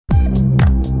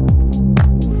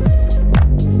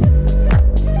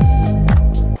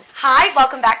Hi,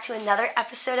 welcome back to another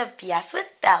episode of BS with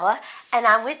Bella, and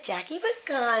I'm with Jackie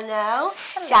Pagano.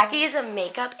 Hello. Jackie is a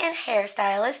makeup and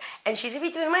hairstylist, and she's going to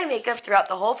be doing my makeup throughout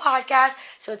the whole podcast,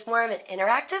 so it's more of an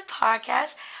interactive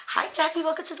podcast. Hi, Jackie,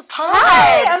 welcome to the pod.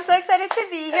 Hi, I'm so excited to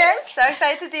be here. I'm so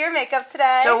excited to do your makeup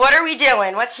today. So what are we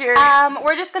doing? What's your...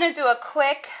 We're just going to do a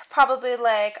quick, probably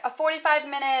like a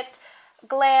 45-minute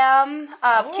glam,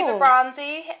 keep it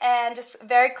bronzy, and just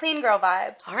very clean girl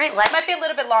vibes. All right, let's... Might be a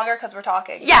little bit longer because we're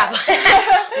talking. Yeah,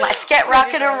 let's get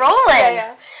rocking and rolling.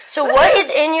 Yeah. So what is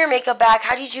in your makeup bag?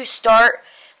 How did you start,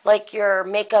 like, your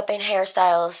makeup and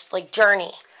hairstylist, like,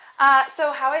 journey?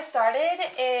 So how I started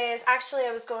is actually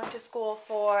I was going to school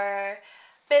for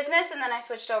business, and then I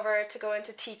switched over to go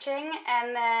into teaching,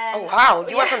 and then... Oh, wow.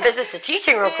 You went from business to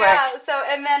teaching real quick. Yeah, so,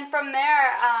 and then from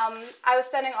there, I was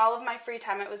spending all of my free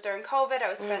time. It was during COVID. I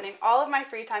was spending all of my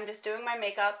free time just doing my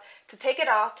makeup, to take it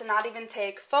off, to not even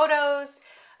take photos,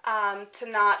 to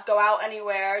not go out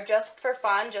anywhere, just for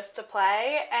fun, just to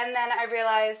play. And then I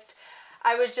realized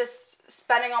I was just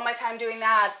spending all my time doing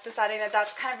that, deciding that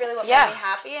that's kind of really what made me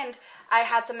happy. And I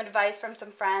had some advice from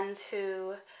some friends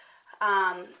who...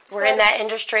 We're in that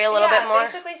industry a little bit more.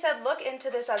 Basically said look into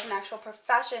this as an actual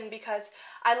profession because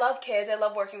I love kids. I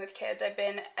love working with kids. I've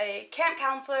been a camp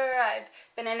counselor. I've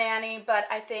been a nanny, but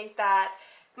I think that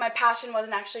my passion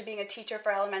wasn't actually being a teacher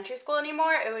for elementary school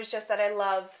anymore. It was just that I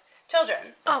love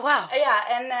children. Oh, wow. Yeah,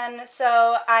 and then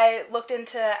so I looked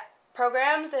into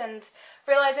programs and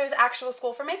realized there was actual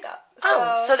school for makeup.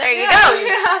 So there you go.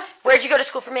 Yeah. Where'd you go to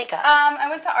school for makeup? I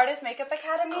went to Artist Makeup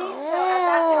Academy. So at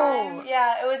that time,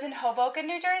 it was in Hoboken,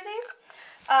 New Jersey.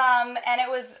 And it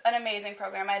was an amazing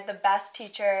program. I had the best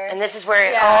teacher. And this is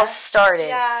where it all started.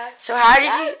 Yeah. So how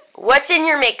did you... What's in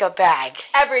your makeup bag?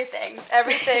 Everything.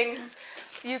 Everything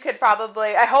you could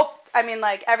probably...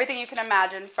 everything you can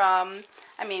imagine from...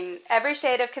 every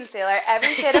shade of concealer,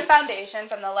 every shade of foundation,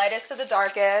 from the lightest to the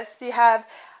darkest. You have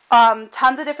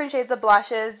tons of different shades of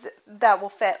blushes that will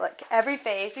fit like every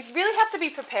face. You really have to be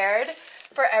prepared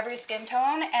for every skin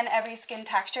tone and every skin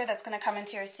texture that's going to come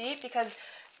into your seat, because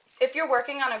if you're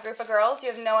working on a group of girls, you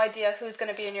have no idea who's going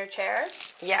to be in your chair.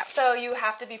 Yeah. So you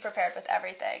have to be prepared with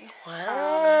everything.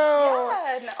 Wow.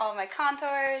 And all my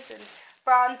contours and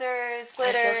bronzers,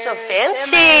 glitters. I feel so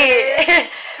fancy. Shimmers,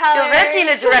 Feel fancy in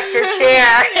a director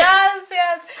chair. Yes.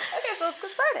 Okay, so let's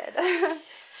get started.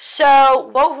 So,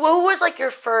 what was like your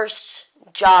first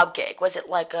job gig? Was it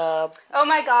like a... Oh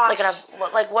my gosh.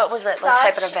 What was it? Like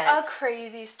type of event? Such a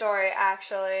crazy story,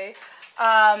 actually.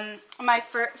 My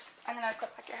first... I'm gonna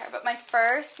clip back your hair, but my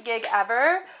first gig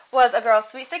ever was a girl's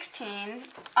Sweet 16.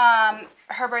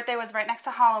 Her birthday was right next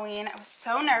to Halloween. I was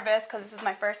so nervous because this is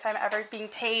my first time ever being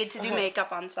paid to do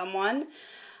makeup on someone.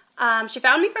 She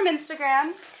found me from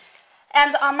Instagram.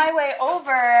 And on my way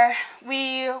over,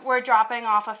 we were dropping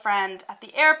off a friend at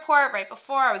the airport right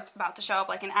before. I was about to show up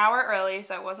like an hour early,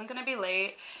 so I wasn't going to be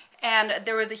late. And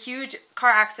there was a huge car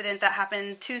accident that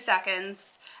happened 2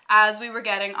 seconds as we were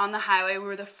getting on the highway. We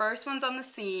were the first ones on the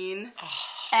scene.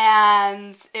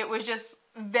 And it was just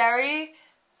very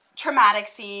traumatic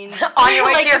scene. On your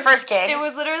way to your first gig? It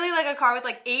was literally like a car with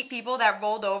like 8 people that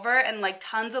rolled over and like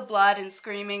tons of blood and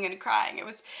screaming and crying. It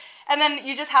was... And then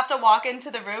you just have to walk into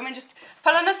the room and just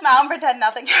put on a smile and pretend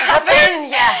nothing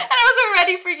happened. Yeah. And I was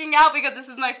already freaking out because this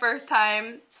is my first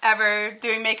time ever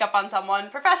doing makeup on someone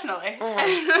professionally.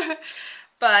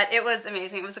 But it was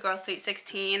amazing. It was a girl's Sweet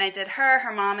 16. I did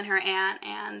her mom, and her aunt,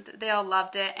 and they all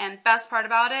loved it. And best part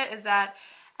about it is that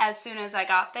as soon as I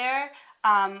got there,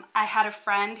 I had a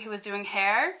friend who was doing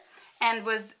hair and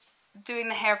was doing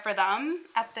the hair for them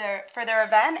for their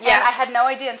event. And I had no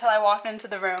idea until I walked into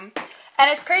the room. And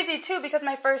it's crazy, too, because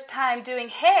my first time doing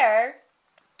hair,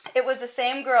 it was the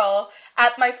same girl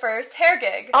at my first hair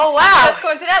gig. Oh, wow. Just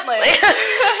coincidentally.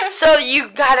 So you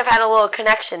kind of had a little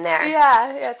connection there.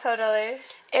 Yeah, totally.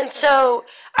 And so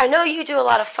I know you do a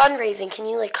lot of fundraising. Can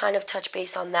you, like, kind of touch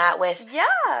base on that with... Yeah.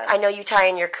 I know you tie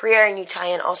in your career and you tie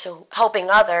in also helping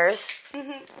others.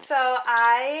 So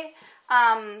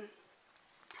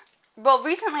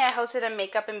recently I hosted a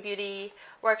makeup and beauty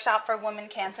workshop for women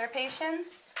cancer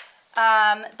patients.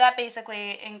 That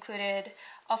basically included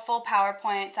a full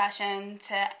PowerPoint session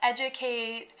to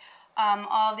educate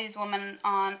all these women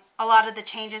on a lot of the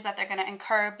changes that they're going to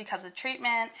incur because of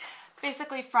treatment,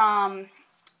 basically from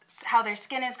how their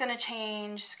skin is going to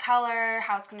change color,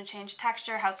 how it's going to change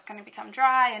texture, how it's going to become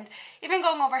dry, and even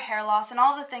going over hair loss and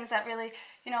all the things that really,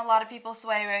 a lot of people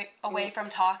sway away from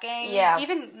talking. Yeah.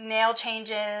 Even nail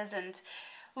changes and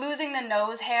losing the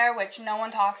nose hair, which no one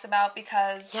talks about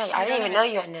because... Yeah, I didn't even know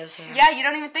you had nose hair. Yeah, you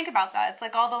don't even think about that. It's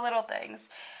like all the little things.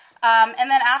 And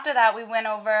then after that, we went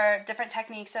over different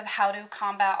techniques of how to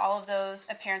combat all of those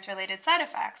appearance-related side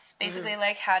effects. Basically,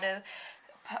 like how to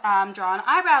draw on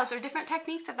eyebrows or different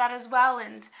techniques of that as well,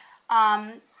 and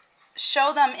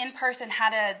show them in person how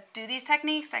to do these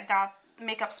techniques. I got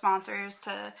makeup sponsors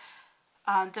to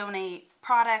donate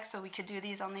products so we could do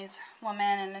these on these women,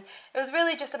 and it was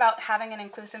really just about having an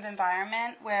inclusive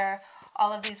environment where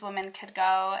all of these women could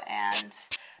go and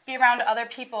be around other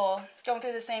people going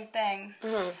through the same thing.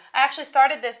 I actually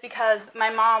started this because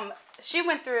my mom, she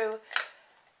went through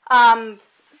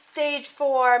stage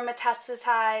 4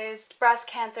 metastasized breast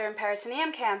cancer and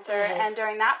peritoneum cancer, and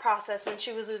during that process, when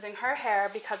she was losing her hair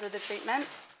because of the treatment,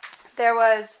 there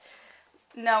was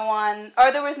no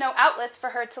outlets for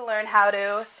her to learn how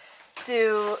to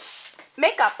do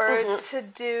makeup or to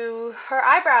do her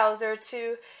eyebrows or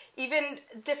to even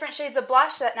different shades of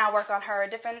blush that now work on her,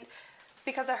 different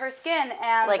because of her skin.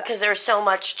 And like, because there was so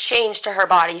much change to her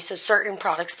body, so certain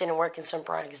products didn't work and some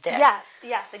products did. Yes,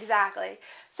 exactly.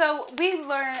 So we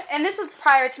learned, and this was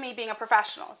prior to me being a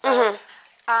professional. So,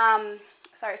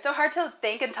 sorry, so hard to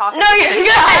think and talk. No, you're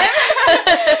good.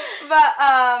 But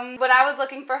when I was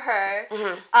looking for her,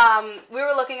 we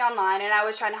were looking online, and I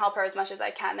was trying to help her as much as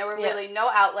I can. There were really no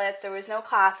outlets. There was no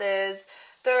classes.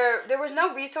 There was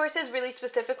no resources really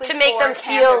specifically to make for them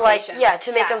feel like patients.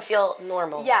 to make them feel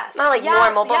normal. Yes, not like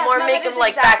normal, but more make them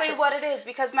like exactly back to what it is.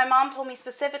 Because my mom told me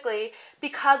specifically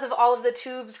because of all of the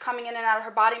tubes coming in and out of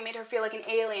her body made her feel like an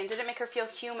alien. Didn't make her feel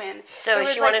human. So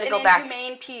she wanted to go back. back. It was an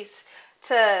inhumane piece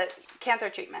to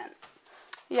cancer treatment.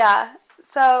 Yeah.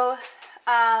 So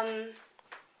when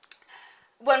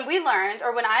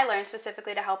I learned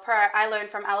specifically to help her, I learned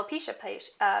from alopecia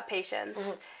patients.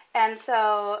 And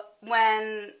so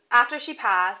after she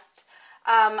passed,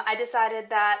 I decided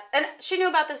that, and she knew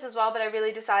about this as well, but I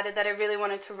really decided that I really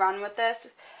wanted to run with this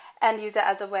and use it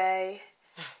as a way.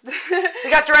 We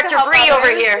got Director Bree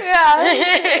over here. Yeah,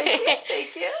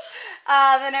 thank you.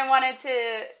 And I wanted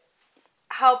to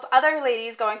help other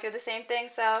ladies going through the same thing,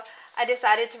 so I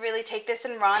decided to really take this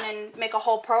and run and make a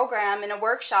whole program in a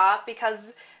workshop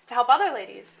to help other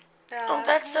ladies. Oh,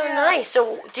 that's so nice.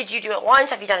 So, did you do it once?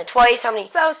 Have you done it twice? How many?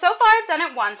 So far I've done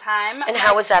it one time. And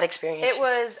how was that experience? It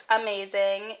was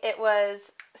amazing. It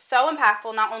was so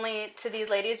impactful, not only to these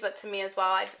ladies, but to me as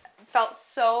well. I felt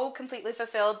so completely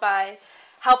fulfilled by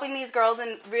helping these girls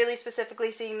and really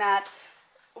specifically seeing that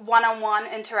one-on-one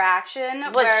interaction.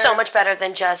 It was so much better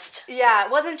than just... Yeah,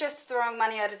 it wasn't just throwing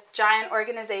money at a giant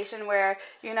organization where,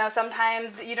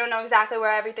 sometimes you don't know exactly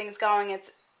where everything's going.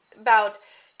 It's about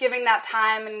giving that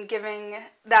time and giving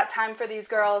that time for these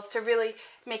girls to really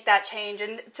make that change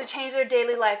and to change their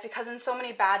daily life, because in so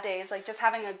many bad days, like just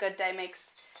having a good day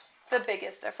makes the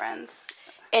biggest difference.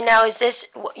 And now is this,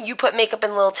 you put makeup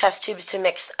in little test tubes to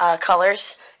mix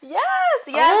colors? Yes.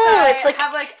 Oh, it's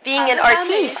have, being an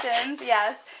artiste.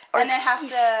 Yes. And I have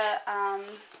to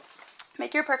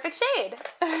make your perfect shade.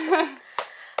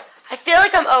 I feel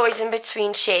like I'm always in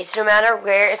between shades, no matter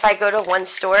where. If I go to one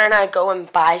store and I go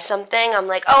and buy something, I'm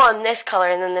like, oh, I'm this color.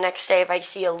 And then the next day, if I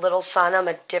see a little sun, I'm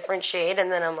a different shade.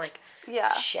 And then I'm like,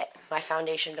 shit, my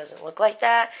foundation doesn't look like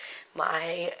that.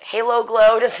 My halo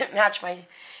glow doesn't match my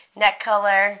neck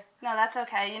color. No, that's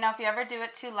okay. If you ever do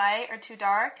it too light or too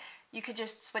dark, you could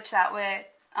just switch that with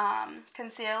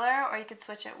concealer, or you could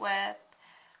switch it with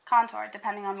contour,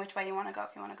 depending on which way you want to go. If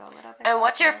you want to go a little bit. And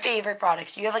what's your favorite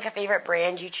products? Do you have like a favorite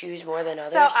brand you choose more than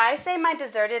others? So I say my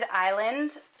Deserted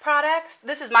Island products.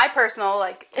 This is my personal,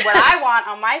 what I want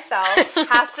on myself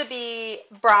has to be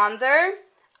bronzer,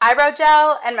 eyebrow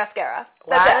gel, and mascara.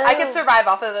 That's it. I could survive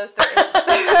off of those 3.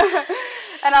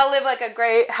 And I'll live like a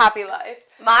great, happy life.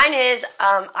 Mine is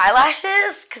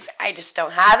eyelashes, because I just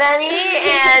don't have any,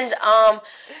 and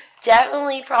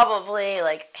definitely probably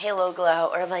like halo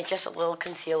glow or like just a little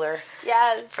concealer.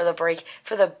 Yes. For the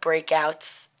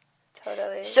breakouts.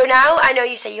 Totally. So now I know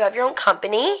you say you have your own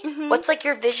company. What's like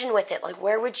your vision with it? Like,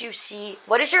 where would you see?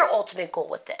 What is your ultimate goal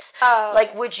with this?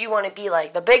 Like, would you want to be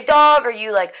like the big dog? Or are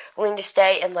you like willing to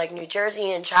stay in like New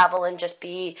Jersey and travel and just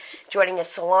be joining a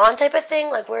salon type of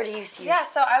thing? Like, where do you see? Yeah,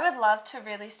 so I would love to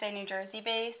really stay New Jersey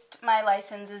based. My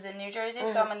license is in New Jersey,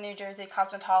 so I'm a New Jersey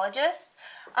cosmetologist.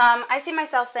 I see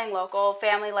myself staying local.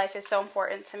 Family life is so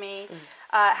important to me. It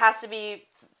has to be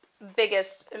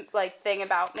biggest thing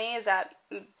about me is that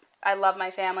I love my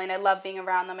family and I love being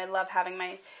around them. I love having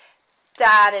my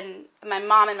dad and my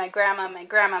mom and my grandma,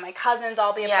 my cousins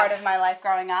all be a part of my life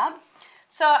growing up.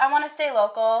 So I want to stay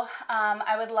local.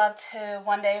 I would love to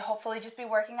one day hopefully just be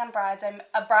working on brides. I'm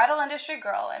a bridal industry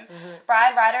girl. I'm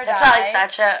bride, ride, or die. That's probably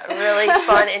such a really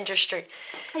fun industry.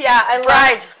 Yeah, I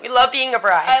Brides. We love being a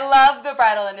bride. I love the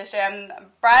bridal industry. I'm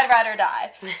bride, ride, or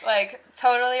die. Like,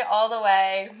 totally all the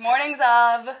way. Mornings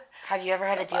of. Have you ever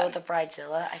had to deal with a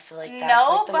bridezilla? I feel like that's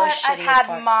no, like the but most I've shittiest had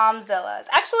part. momzillas.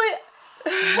 Actually,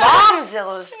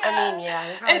 Momzillas. I mean, yeah.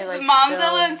 They're probably it's like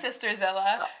momzilla and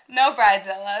sisterzilla. No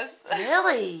bridezillas.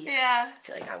 Really? Yeah. I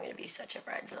feel like I'm going to be such a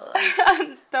bridezilla.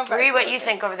 Don't Bree, what do you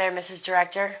think over there, Mrs.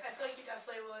 Director? I feel like you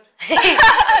definitely would.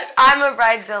 I'm a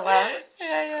bridezilla.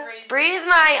 Yeah. Crazy. Bree is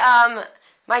my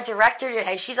director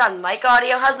today. She's on mic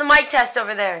audio. How's the mic test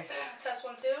over there? Test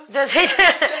 1, 2. Does it?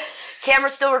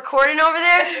 Camera still recording over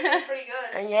there? That's pretty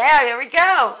good. Yeah, there we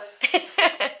go.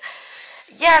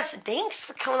 Yes, thanks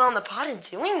for coming on the pod and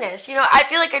doing this. You know, I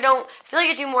feel like I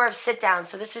do more of sit down,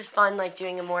 so this is fun, like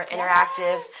doing a more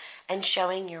interactive and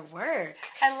showing your work.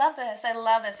 I love this.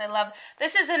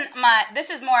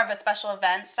 This is more of a special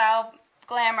event style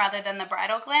glam rather than the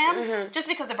bridal glam. Just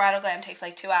because the bridal glam takes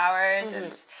like 2 hours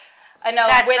and I know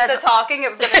the talking it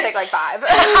was going to take like 5. So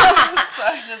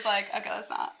it's just like, okay, let's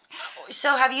not.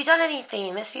 So have you done any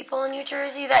famous people in New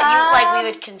Jersey that you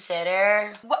we would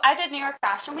consider? Well, I did New York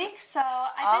Fashion Week, so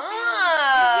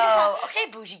I did okay,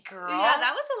 bougie girl. Yeah,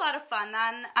 that was a lot of fun.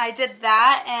 Then I did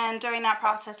that, and during that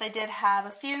process, I did have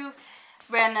a few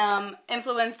random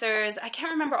influencers. I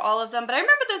can't remember all of them, but I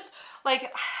remember this, like,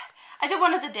 I did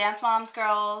one of the Dance Moms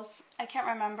girls. I can't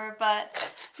remember, but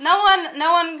no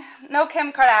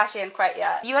Kim Kardashian quite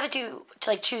yet. You had to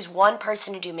choose one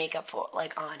person to do makeup for,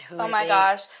 on who. Oh my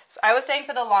gosh. So I was saying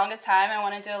for the longest time I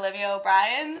want to do Olivia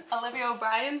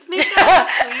O'Brien's makeup,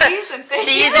 please, and thank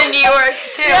you. She's in New York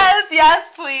too. Yes,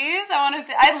 please.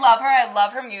 I love her. I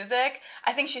love her music.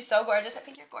 I think she's so gorgeous. I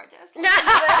think you're gorgeous. But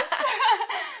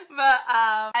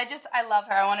I love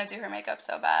her. I want to do her makeup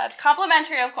so bad.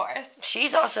 Complimentary, of course.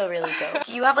 She's also really dope.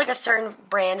 Do you have a certain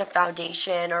brand of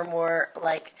foundation or more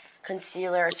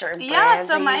concealer or certain brands? Yeah,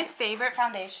 so my favorite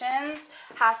foundations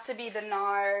has to be the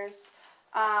NARS.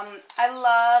 I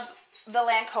love the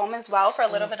Lancome as well for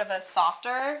a little bit of a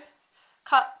softer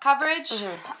coverage.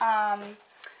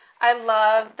 I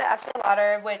love the Estee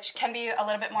Lauder, which can be a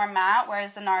little bit more matte,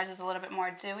 whereas the NARS is a little bit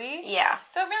more dewy. Yeah.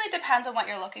 So it really depends on what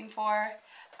you're looking for.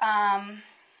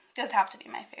 Those have to be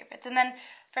my favorites. And then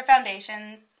for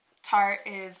foundation, Tarte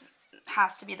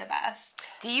has to be the best.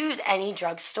 Do you use any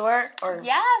drugstore or?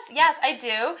 Yes, I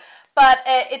do, but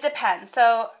it depends.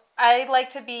 So I like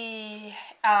to be.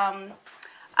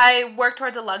 I work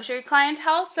towards a luxury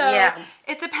clientele, so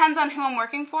it depends on who I'm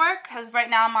working for, because right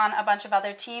now I'm on a bunch of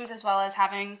other teams as well as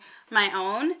having my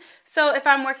own. So if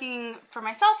I'm working for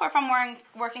myself or if I'm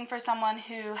working for someone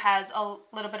who has a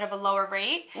little bit of a lower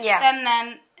rate,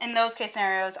 then in those case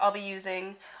scenarios, I'll be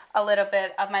using a little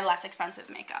bit of my less expensive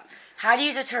makeup. How do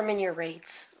you determine your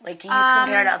rates? Do you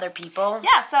compare to other people?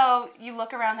 Yeah, so you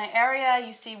look around the area,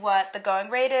 you see what the going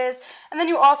rate is, and then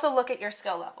you also look at your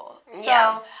skill level.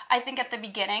 So I think at the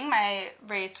beginning, my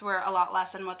rates were a lot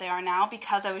less than what they are now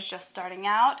because I was just starting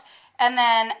out. And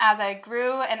then as I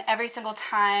grew, and every single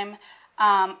time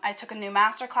I took a new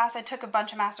master class, I took a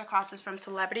bunch of master classes from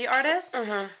celebrity artists.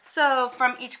 So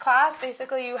from each class,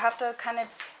 basically you have to kind of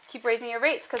keep raising your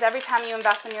rates because every time you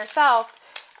invest in yourself,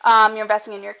 you're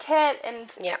investing in your kit and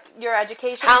your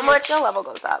education. How your much skill level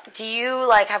goes up. Do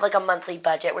you have a monthly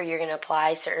budget where you're going to apply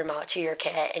a certain amount to your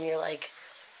kit and you're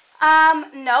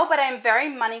no, but I'm very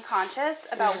money conscious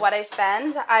about what I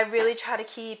spend. I really try to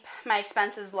keep my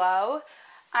expenses low.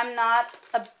 I'm not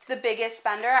the biggest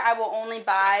spender. I will only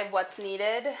buy what's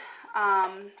needed,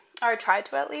 or try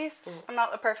to at least. I'm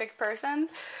not a perfect person,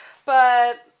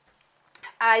 but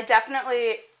I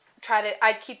definitely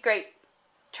I keep great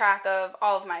track of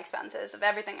all of my expenses, of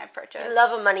everything I've purchased. I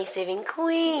love a money-saving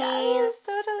queen. Yes,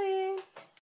 totally.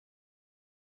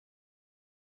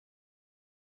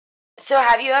 So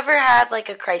have you ever had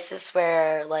a crisis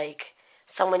where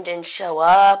someone didn't show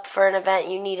up for an event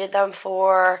you needed them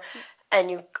for, and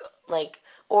you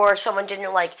or someone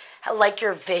didn't like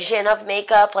your vision of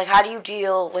makeup? How do you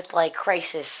deal with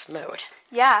crisis mode?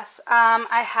 Yes,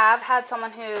 I have had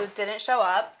someone who didn't show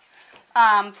up,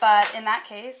 but in that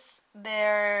case,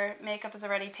 their makeup is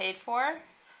already paid for,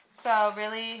 so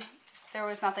really there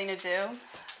was nothing to do.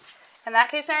 In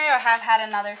that case scenario, I have had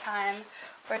another time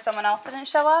where someone else didn't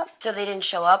show up. So they didn't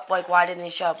show up? Why didn't they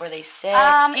show up? Were they sick?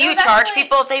 Do you charge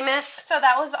people if they miss? So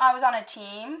I was on a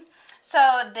team.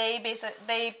 So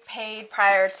they paid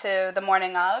prior to the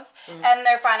morning of, and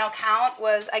their final count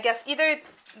was, I guess, either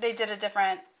they did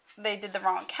the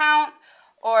wrong count,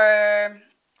 or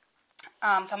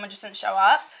someone just didn't show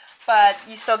up, but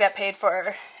you still get paid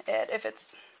for it if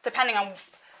it's depending on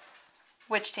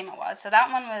which team it was. So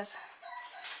that one was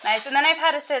nice. And then I've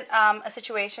had a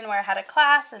situation where I had a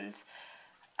class and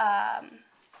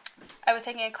I was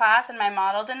taking a class and my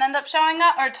model didn't end up showing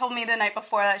up, or told me the night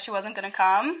before that she wasn't going to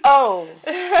come. Oh.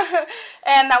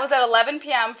 And that was at 11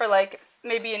 p.m. for like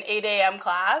maybe an 8 a.m.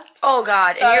 class. Oh,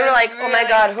 God. So and you were like, really oh, my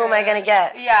God, who am I going to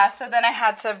get? Yeah, so then I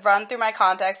had to run through my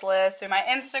contacts list, through my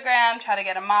Instagram, try to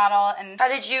get a model. And How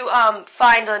did you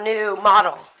find a new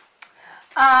model?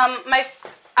 I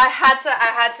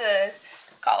had to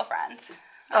call a friend.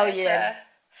 Oh, yeah.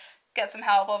 Get some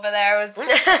help over there. It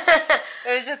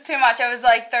was just too much. I was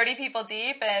like 30 people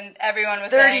deep, and everyone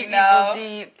was 30 saying people no.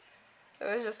 deep.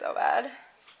 It was just so bad.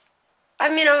 I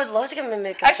mean, I would love to get my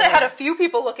makeup Actually, done. I had a few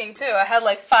people looking too. I had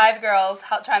like 5 girls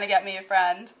trying to get me a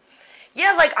friend.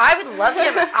 Yeah, like, I would love to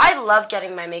get I love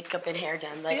getting my makeup and hair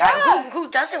done. Like, Yeah. who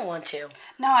doesn't want to?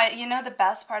 No, you know the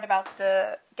best part about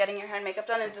getting your hair and makeup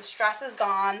done is the stress is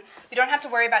gone. You don't have to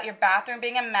worry about your bathroom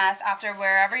being a mess after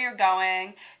wherever you're going.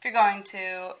 If you're going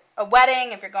to a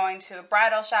wedding, if you're going to a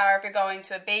bridal shower, if you're going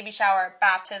to a baby shower,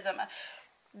 baptism, a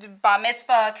bar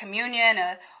mitzvah, communion,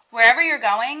 wherever you're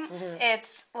going,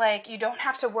 it's like you don't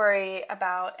have to worry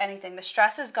about anything. The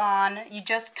stress is gone. You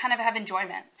just kind of have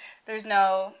enjoyment. There's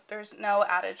no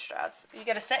added stress. You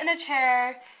get to sit in a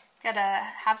chair. You gotta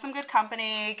have some good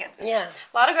company. Yeah.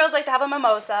 A lot of girls like to have a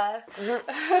mimosa,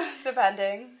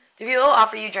 depending. Do people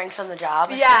offer you drinks on the job?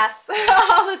 Yes,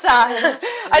 all the time.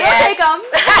 I don't take them.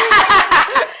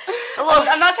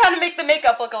 I'm not trying to make the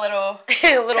makeup look a little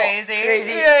crazy.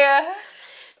 Yeah.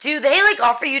 Do they like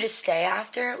offer you to stay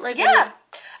after? Like, yeah.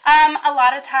 A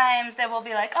lot of times they will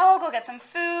be like, "Oh, go get some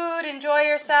food, enjoy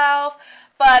yourself."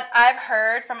 But I've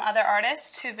heard from other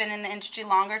artists who've been in the industry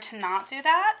longer to not do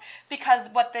that because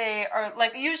what they are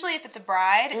like. Usually, if it's a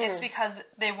bride, it's because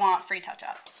they want free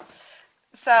touch-ups.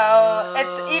 So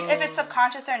if it's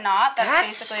subconscious or not,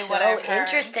 that's basically what I've heard. So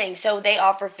interesting. So they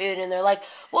offer food and they're like,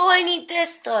 well, I need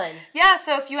this done. Yeah,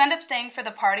 so if you end up staying for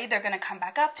the party, they're going to come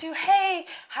back up to you, hey,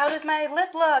 how does my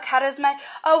lip look?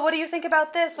 What do you think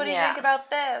about this? What do you think about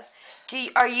this?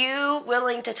 Are you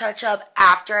willing to touch up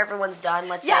after everyone's done?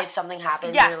 Let's say if something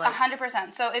happens. Yes,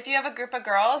 100%. So if you have a group of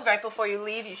girls, right before you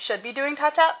leave, you should be doing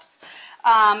touch-ups.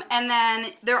 And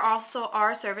then there also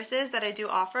are services that I do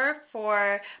offer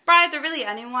for brides or really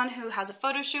anyone who has a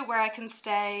photo shoot where I can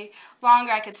stay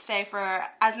longer. I could stay for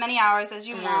as many hours as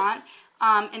you want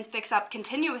and fix up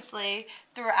continuously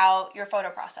throughout your photo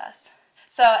process.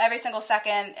 So every single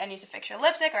second I need to fix your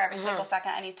lipstick, or every single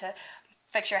second I need to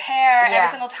fix your hair. Every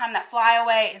single time that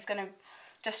flyaway is going to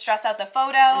just stress out the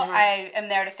photo, I am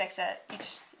there to fix it,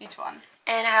 each one.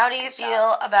 And how do you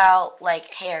feel about, like,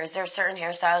 hair? Is there certain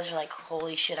hairstyles you're like,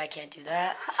 holy shit, I can't do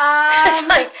that? It's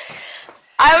like,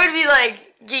 I would be,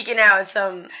 like, geeking out with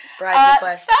some bride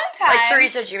request. Sometimes. Like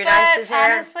Teresa Giudice's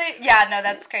hair. Honestly, yeah, no,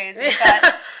 that's crazy.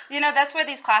 But, that's where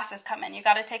these classes come in. You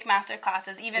got to take master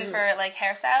classes, even for, like,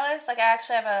 hairstylists. Like, I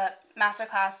actually have a master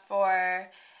class for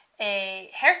a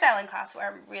hairstyling class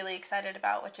where I'm really excited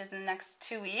about, which is in the next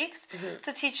 2 weeks,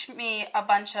 to teach me a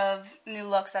bunch of new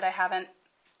looks that I haven't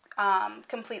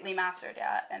completely mastered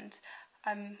yet, and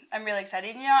I'm really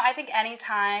excited. I think any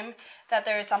time that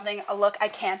there is a look I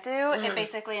can't do, it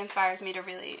basically inspires me to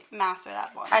really master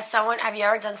that one. Have you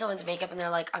ever done someone's makeup and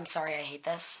they're like, I'm sorry, I hate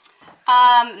this?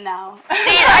 No.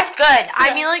 See, that's good.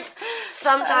 I mean, like,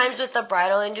 sometimes with the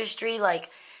bridal industry, like,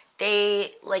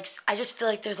 I just feel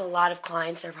like there's a lot of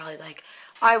clients that are probably like,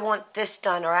 I want this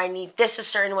done, or I need this a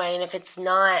certain way, and if it's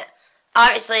not,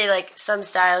 obviously, like, some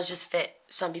styles just fit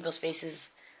some people's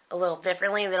faces a little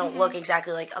differently. They don't look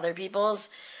exactly like other people's.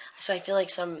 So I feel like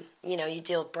you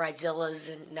deal with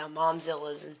bridezillas and now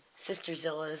momzillas and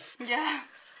sisterzillas. Yeah.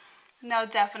 No,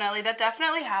 definitely. That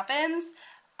definitely happens.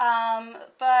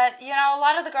 But, a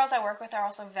lot of the girls I work with are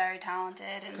also very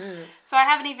talented. And so I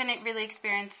haven't even really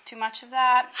experienced too much of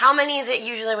that. How many is it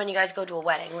usually when you guys go to a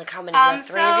wedding? Like, how many? Like,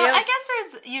 3 of you? I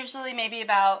guess there's usually maybe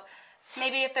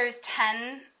if there's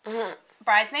 10...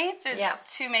 bridesmaids, there's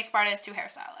 2 makeup artists, 2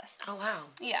 hairstylists. Oh, wow.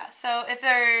 Yeah, so if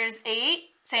there's 8,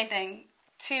 same thing,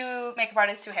 2 makeup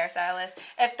artists, 2 hairstylists.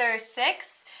 If there's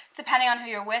 6, depending on who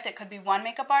you're with, it could be 1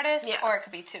 makeup artist, or it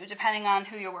could be 2, depending on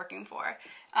who you're working for,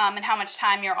 and how much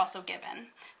time you're also given.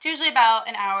 It's usually about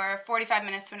an hour, 45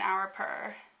 minutes to an hour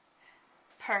per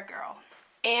girl.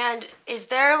 And is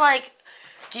there, like,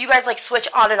 do you guys, like, switch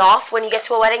on and off when you get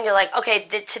to a wedding? You're like, okay,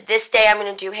 to this day I'm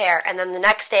going to do hair, and then the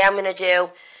next day I'm going to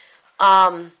do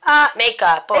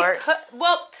makeup, or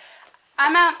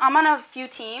I'm on a few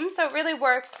teams, so it really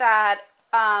works that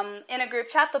in a group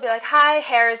chat they'll be like, hi,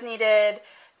 hair is needed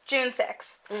June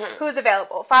 6th. Who's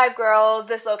available? 5 girls,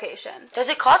 this location. Does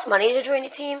it cost money to join a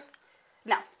team?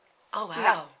 No. Oh,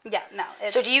 wow. No. Yeah, no.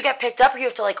 So do you get picked up or you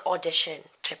have to, like, audition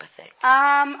type of thing?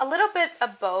 A little bit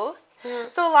of both.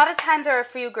 So a lot of times there are a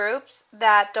few groups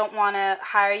that don't want to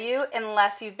hire you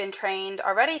unless you've been trained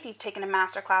already, if you've taken a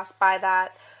master class by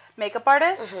that makeup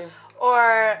artist.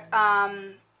 Or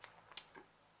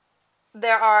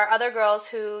there are other girls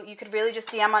who you could really just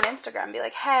DM on Instagram and be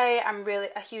like, hey, I'm really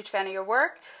a huge fan of your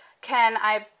work. Can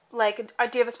I, like,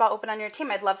 do you have a spot open on your team?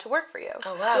 I'd love to work for you.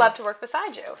 Oh, wow. I'd love to work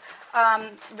beside you.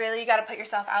 Really, you got to put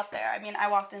yourself out there. I mean, I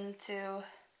walked into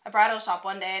a bridal shop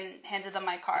one day and handed them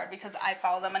my card because I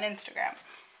follow them on Instagram.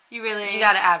 You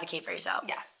got to advocate for yourself.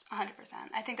 Yes, 100%.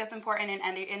 I think that's important in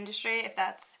any industry. If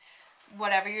that's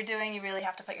whatever you're doing, you really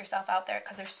have to put yourself out there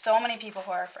because there's so many people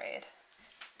who are afraid.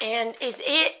 And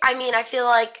I mean, I feel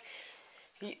like,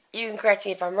 you can correct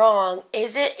me if I'm wrong,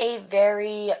 is it a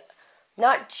very,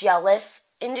 not jealous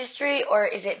industry, or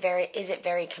is it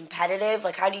very competitive?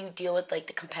 Like, how do you deal with, like,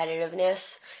 the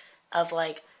competitiveness of,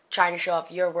 like, trying to show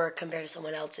off your work compared to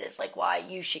someone else's? Like, why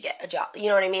you should get a job. You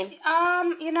know what I mean?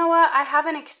 You know what? I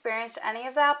haven't experienced any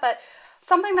of that, but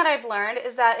something that I've learned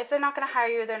is that if they're not going to hire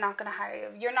you, they're not going to hire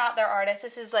you. You're not their artist.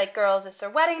 This is like, girls, it's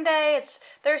their wedding day. It's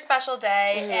their special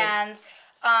day. And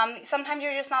sometimes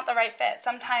you're just not the right fit.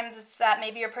 Sometimes it's that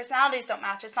maybe your personalities don't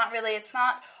match. It's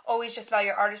not always just about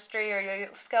your artistry or your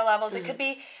skill levels. It could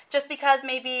be just because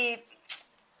maybe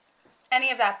any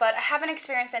of that. But I haven't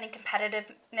experienced any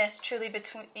competitiveness truly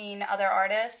between other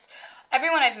artists.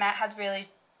 Everyone I've met has really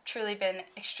truly been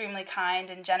extremely kind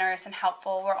and generous and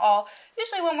helpful.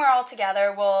 Usually when we're all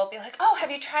together, we'll be like, oh, have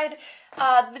you tried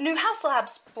the new House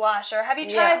Labs blush? Or have you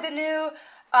tried the new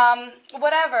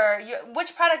whatever,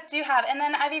 which product do you have? And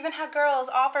then I've even had girls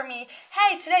offer me,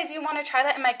 hey, today, do you want to try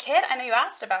that in my kit? I know you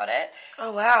asked about it.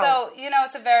 Oh, wow. So,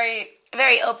 it's a very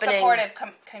opening, supportive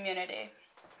community.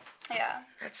 Yeah.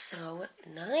 That's so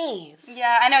nice.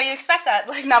 Yeah, I know you expect that,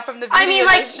 like, not from the video. I mean,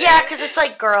 like, because it's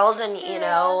like girls, and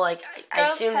like, I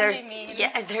assume can there's, be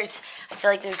mean. I feel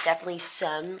like there's definitely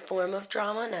some form of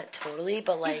drama, not totally,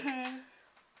 but like,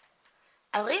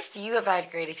 at least you have had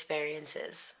great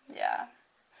experiences. Yeah.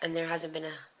 And there hasn't been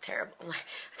a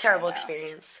terrible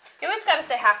experience. You always got to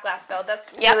stay half glass filled.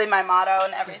 That's really my motto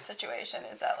in every situation,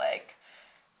 is that, like,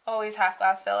 always half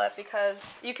glass fill it,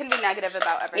 because you can be negative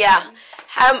about everything.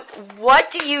 Yeah.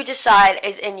 What do you decide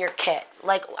is in your kit?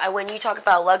 Like, when you talk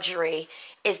about luxury,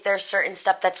 is there certain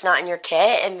stuff that's not in your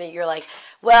kit and that you're like,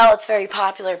 well, it's very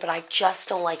popular, but I just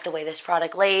don't like the way this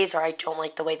product lays, or I don't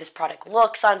like the way this product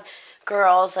looks on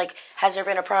girls? Like, has there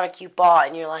been a product you bought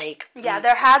and you're like... Yeah,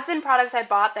 there has been products I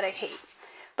bought that I hate.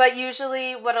 But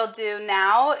usually what I'll do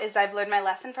now is I've learned my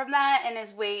lesson from that, and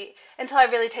is wait until I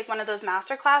really take one of those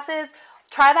master classes,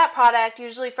 try that product,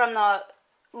 usually from the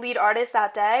lead artist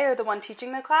that day or the one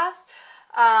teaching the class,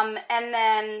 and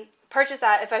then purchase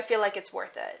that if I feel like it's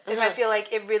worth it. If I feel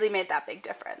like it really made that big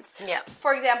difference. Yeah.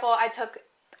 For example, I took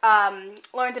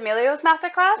Lauren D'Amelio's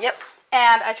masterclass. Yep.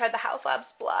 And I tried the House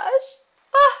Labs blush.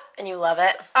 And you love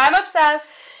it. I'm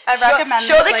obsessed. I recommend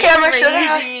show this, the camera, show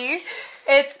the crazy.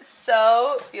 It's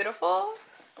so beautiful.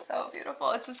 So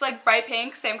beautiful. It's this, like, bright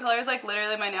pink, same color as, like,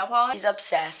 literally my nail polish. He's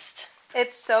obsessed.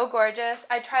 It's so gorgeous.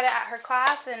 I tried it at her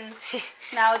class, and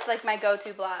now it's, like, my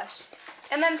go-to blush.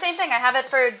 And then same thing, I have it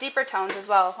for deeper tones as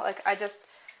well. Like, I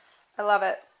love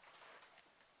it.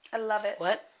 I love it.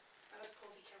 What?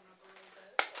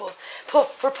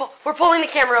 We're pulling the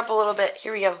camera up a little bit.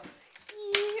 Here we go.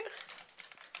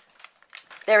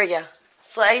 There we go.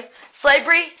 Slay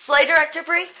director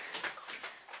Bree.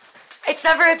 It's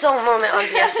never a dull moment on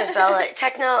BS with Bella.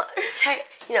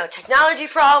 Technology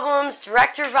problems,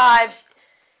 director vibes.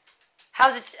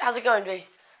 How's it going, Bree?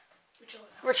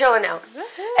 We're chilling now.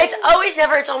 It's always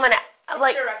never a dull moment.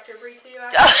 Like, director Bree to you.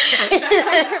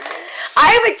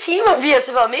 I have a team of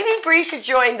BSFL. Maybe Bree should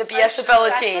join the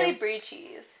BSFL team. Actually, Brie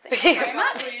cheese. Thank you very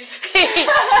much.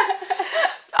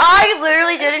 I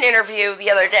literally did an interview the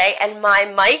other day, and my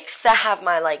mics that have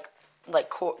my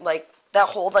that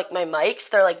hold like my mics,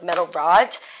 they're like metal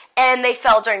rods, and they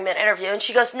fell during mid interview. And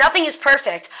she goes, "Nothing is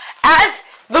perfect," as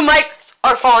the mics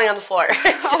are falling on the floor.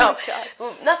 So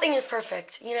nothing is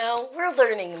perfect. We're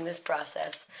learning in this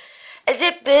process. Has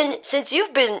it been, since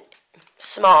you've been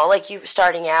small, like you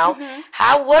starting out,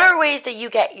 what are ways that you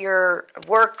get your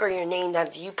work or your name done?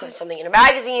 Do you put something in a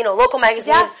magazine, a local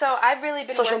magazine? Yeah, so I've really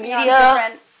been social working media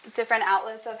on different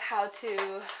outlets of how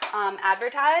to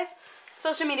advertise.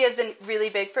 Social media has been really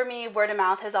big for me. Word of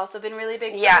mouth has also been really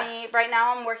big for me. Right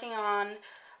now I'm working on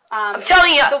I'm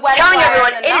telling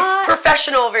everyone, it is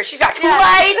professional over here. She's got two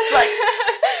lights.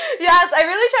 Yes, I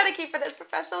really try to keep it as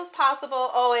professional as possible,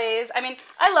 always. I mean,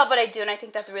 I love what I do, and I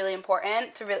think that's really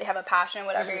important, to really have a passion in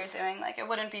whatever you're doing. Like, I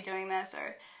wouldn't be doing this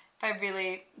or if I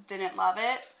really didn't love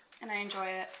it, and I enjoy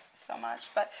it so much.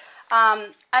 But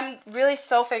I'm really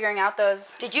still figuring out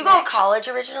those. Did you go to college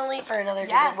originally for another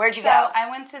degree? Yes. Where'd you so go? I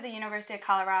went to the University of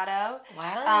Colorado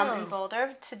in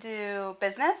Boulder to do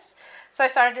business. So I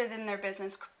started in their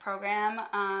business program,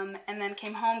 and then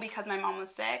came home because my mom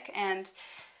was sick, and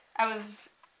I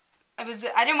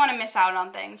didn't want to miss out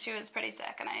on things. She was pretty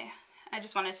sick, and I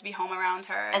just wanted to be home around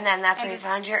her. And then that's when you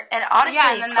found and honestly,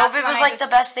 COVID was like the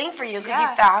best thing for you because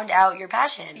you found out your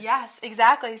passion. Yes,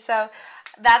 exactly. So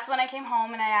that's when I came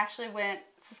home, and I actually went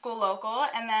to school local,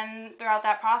 and then throughout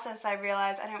that process, I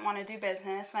realized I didn't want to do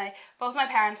business. Both my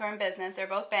parents were in business. They're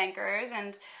both bankers,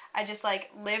 and I just,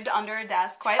 lived under a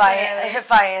desk quite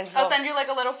literally. I'll send you,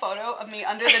 a little photo of me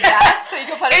under the desk so you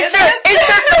can put it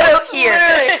insert photo here.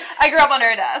 Literally. I grew up under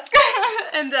a desk.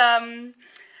 And,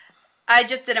 I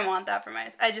just didn't want that for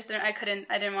I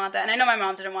didn't want that. And I know my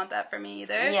mom didn't want that for me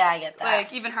either. Yeah, I get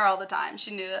that. Even her all the time.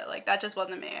 She knew that, that just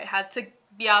wasn't me. I had to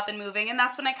be up and moving, and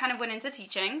that's when I kind of went into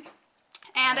teaching.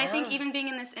 And I think even being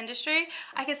in this industry,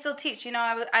 I can still teach.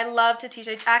 I love to teach.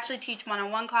 I actually teach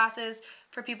one-on-one classes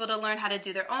for people to learn how to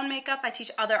do their own makeup. I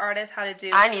teach other artists how to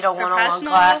do I need a one-on-one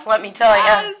class, let me tell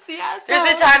you. Yes. There's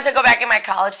been times I go back in my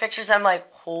college pictures, I'm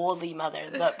like, holy mother,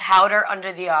 the powder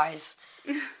under the eyes.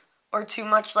 Or too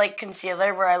much,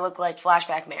 concealer where I look like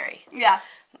Flashback Mary. Yeah.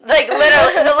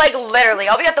 Literally.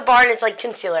 I'll be at the bar and it's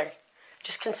concealer.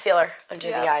 Just concealer under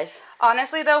the eyes.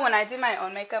 Honestly, though, when I do my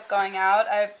own makeup going out,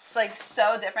 it's,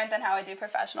 so different than how I do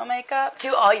professional makeup.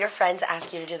 Do all your friends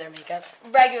ask you to do their makeups?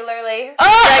 Regularly.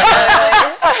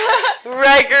 Oh!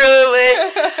 Regularly.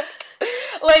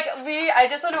 I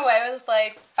just went away with,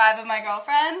 5 of my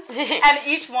girlfriends, and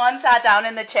each one sat down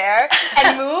in the chair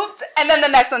and moved, and then the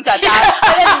next one sat down,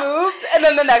 and then moved, and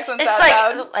then the next one sat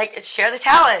down. It's share the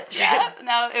talent. Yeah,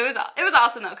 no, it was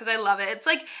awesome, though, because I love it. It's,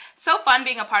 so fun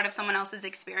being a part of someone else's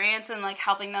experience and,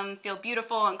 helping them feel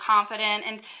beautiful and confident,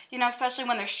 and, especially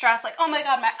when they're stressed, oh my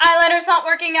god, my eyeliner's not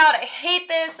working out, I hate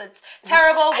this, it's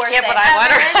terrible, worst day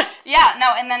ever. Yeah,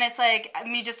 no, and then it's,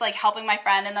 me just, helping my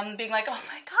friend, and them being oh my god,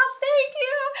 thank you.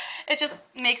 It just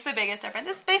makes the biggest difference.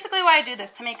 This is basically why I do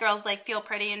this, to make girls, feel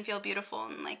pretty and feel beautiful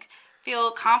and,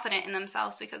 feel confident in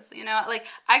themselves, because,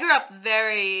 I grew up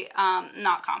very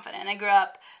not confident. I grew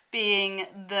up being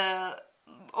the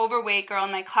overweight girl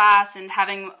in my class and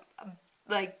having,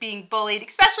 being bullied,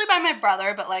 especially by my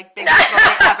brother, but, biggest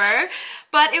bully ever.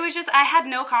 But it was just, I had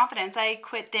no confidence. I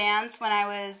quit dance when I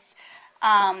was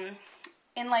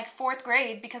in 4th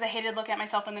grade because I hated looking at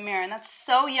myself in the mirror, and that's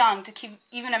so young to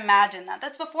even imagine that.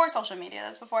 That's before social media.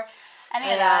 That's before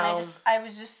any of that. And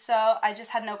I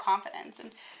just had no confidence,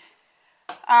 and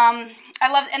and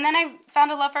then I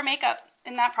found a love for makeup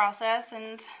in that process,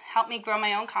 and helped me grow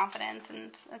my own confidence.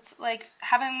 And it's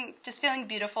just feeling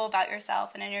beautiful about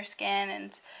yourself and in your skin,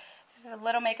 and a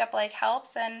little makeup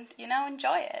helps, and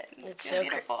enjoy it. It's so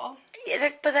beautiful. Yeah,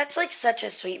 but that's such a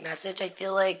sweet message. I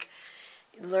feel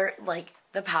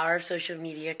the power of social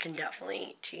media can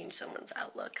definitely change someone's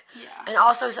outlook. Yeah. And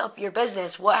also help your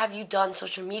business. What have you done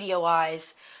social media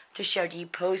wise to show? Do you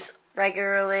post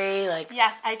regularly?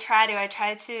 Yes, I try to. I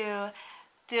try to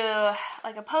do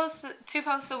a post, 2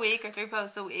 posts a week or 3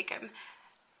 posts a week. I'm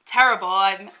terrible.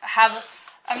 I'm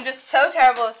just so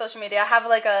terrible with social media. I have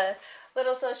a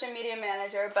little social media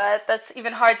manager, but that's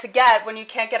even hard to get when you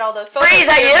can't get all those photos. Bree, is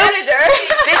that you? Manager.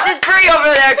 Business Bree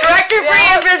over there. Director Bree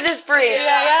and Business Bree.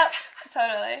 Yeah,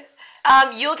 totally.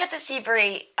 You'll get to see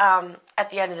Bree at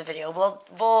the end of the video.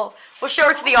 We'll show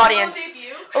her to the audience.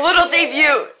 A little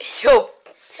debut. Yo.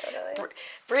 Totally.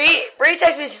 Bree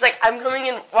texted me. She's like, I'm coming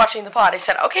and watching the pod. I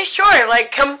said, okay, sure.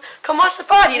 Come watch the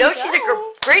pod. She's a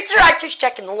great director. She's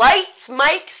checking lights,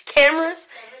 mics, cameras.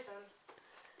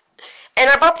 And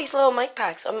I bought these little mic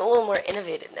packs. I'm a little more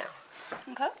innovative now.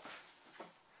 Okay.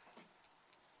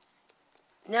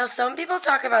 Now, some people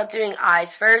talk about doing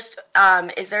eyes first.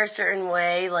 Is there a certain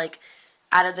way,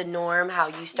 out of the norm, how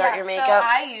you start your makeup? So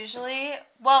I usually,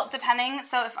 depending.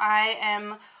 So if I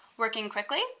am working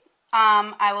quickly,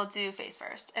 I will do face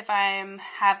first. If I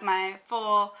have my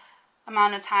full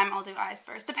amount of time, I'll do eyes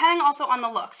first. Depending also on the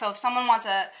look. So if someone wants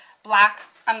a black,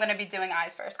 I'm going to be doing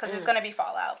eyes first because there's going to be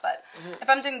fallout. But if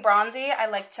I'm doing bronzy, I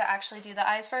like to actually do the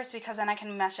eyes first because then I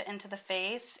can mesh it into the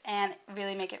face and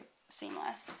really make it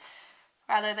seamless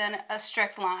rather than a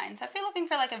strict line. So if you're looking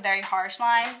for a very harsh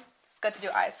line, it's good to do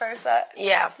eyes first. But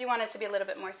if you want it to be a little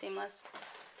bit more seamless,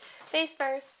 face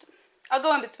first. I'll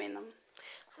go in between them.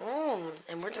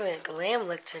 And we're doing a glam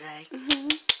look today.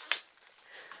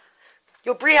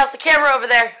 Yo, Bree, how's the camera over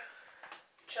there?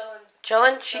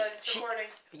 Chilling? It's recording.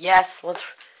 Yes, let's...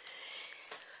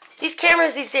 These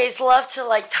cameras these days love to,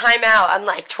 like, time out on,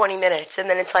 like, 20 minutes, and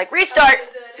then it's like, restart!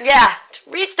 Yeah,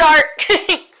 restart!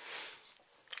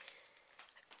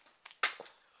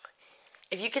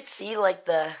 If you could see, like,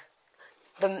 the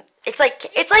it's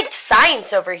like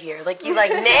science over here. Like, you,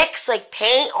 like, mix, like,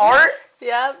 paint, art.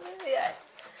 Yeah.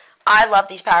 I love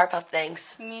these Powerpuff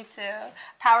things. Me too.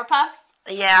 Powerpuffs?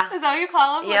 Yeah. Is that what you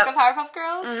call them? Yep. Like the Powerpuff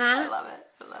Girls? Mm-hmm. I love it.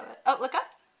 Oh, look up.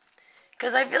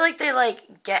 Because I feel like they,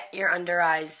 like, get your under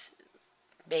eyes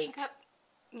baked. Look up.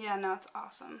 Yeah, no, it's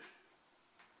awesome.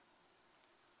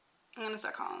 I'm going to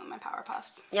start calling them my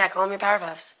Powerpuffs. Yeah, call them your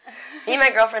Powerpuffs. Me and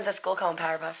my girlfriends at school call them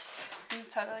Powerpuffs. I'm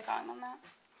totally calling them that.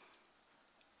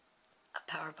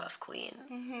 A Powerpuff Queen.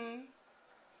 Mm-hmm.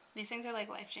 These things are, like,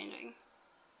 life-changing.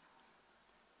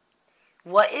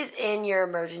 What is in your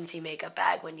emergency makeup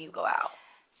bag when you go out?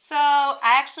 So, I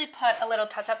actually put a little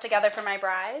touch-up together for my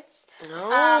brides.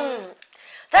 Oh.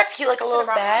 That's cute, like a little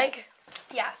bag.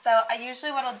 Yeah, so I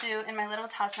usually what I'll do in my little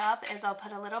touch-up is I'll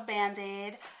put a little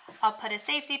Band-Aid, I'll put a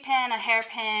safety pin, a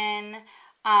hairpin,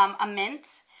 a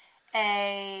mint,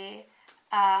 a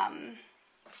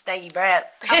Stanky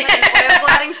Brat. I'll put an oil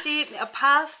blotting sheet, a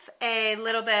puff, a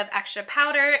little bit of extra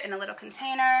powder in a little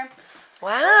container.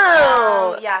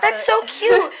 Wow. Yeah, that's so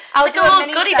cute. I'll It's do like a a little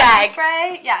mini goodie setting bag.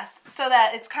 spray. Yes, so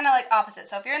that it's kind of like opposite.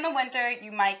 So if you're in the winter,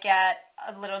 you might get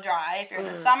a little dry. If you're in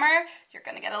the summer, you're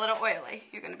going to get a little oily.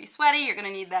 You're going to be sweaty. You're going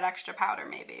to need that extra powder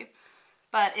maybe.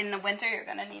 But in the winter, you're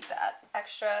going to need that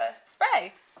extra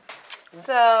spray.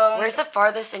 So Where's the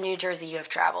farthest in New Jersey you have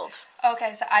traveled?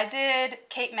 okay, so I did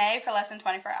Cape May for less than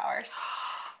 24 hours.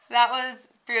 That was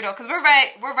brutal because we're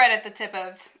right at the tip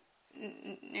of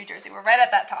New Jersey. We're right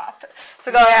at that top.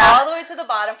 So going all the way to the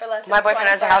bottom for less than 24 hours. My boyfriend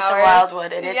has a house in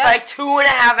Wildwood, and it's like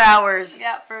 2.5 hours.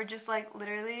 Yeah, for just like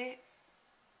literally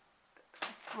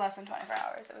less than 24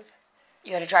 hours. It was.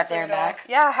 You had to drive there and back?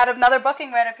 Yeah, I had another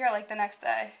booking right up here like the next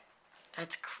day.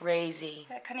 That's crazy.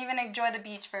 I couldn't even enjoy the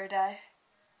beach for a day.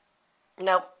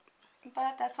 Nope.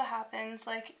 But that's what happens.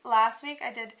 Like last week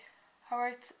I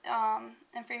worked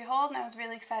in Freehold, and I was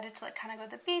really excited to like kind of go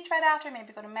to the beach right after,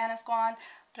 maybe go to Manasquan.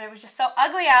 But it was just so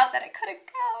ugly out that I couldn't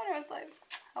go, and I was like,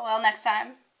 oh well, next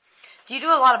time. Do you do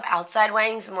a lot of outside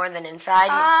weddings more than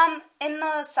inside? In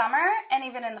the summer and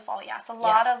even in the fall, yes. A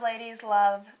lot of ladies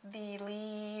love the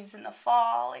leaves in the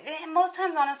fall. Like, most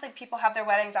times, honestly, people have their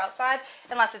weddings outside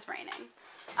unless it's raining.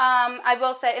 I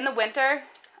will say in the winter,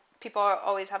 people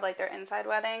always have like their inside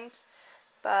weddings,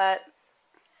 but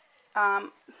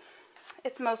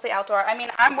it's mostly outdoor. I mean,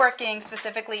 I'm working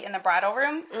specifically in the bridal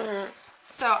room,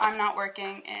 so I'm not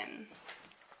working in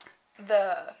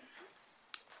the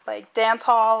like dance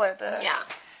hall or the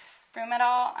room at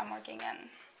all. I'm working in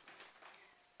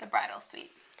the bridal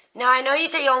suite. Now, I know you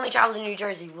say you only travel to New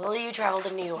Jersey. Will you travel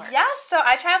to New York? Yes, so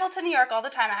I travel to New York all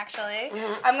the time, actually.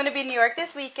 I'm going to be in New York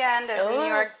this weekend. I was in New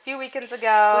York a few weekends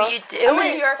ago. What are you doing? I'm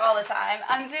in New York all the time.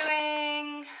 I'm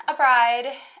doing a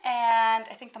bride and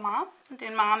I think the mom. I'm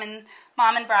doing mom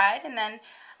and bride, and then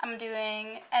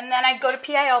I go to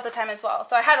PA all the time as well.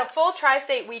 So I had a full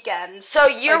tri-state weekend. So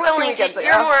you're like willing to,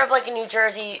 you're more of like a New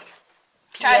Jersey,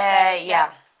 PA, Tri-state,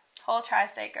 yeah. Whole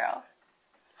tri-state girl.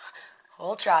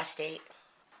 Whole tri-state.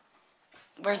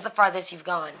 Where's the farthest you've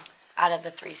gone out of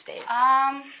the 3 states?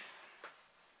 I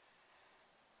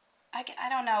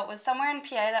don't know. It was somewhere in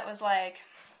PA that was like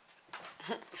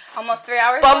almost 3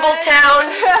 hours Bumbletown,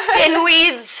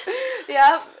 away. Pinweeds.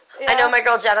 Yep. I know my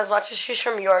girl Jenna's watching. She's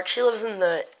from York. She lives in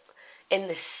the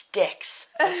sticks.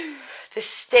 The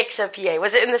sticks of PA.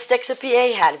 Was it in the sticks of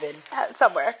PA? Had been.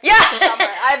 Somewhere. Yeah.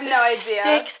 Somewhere. I have no idea.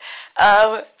 Sticks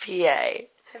of PA. I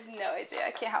have no idea.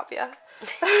 I can't help you.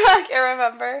 I can't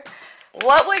remember.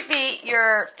 What would be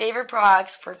your favorite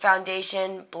products for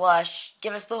foundation, blush?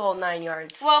 Give us the whole 9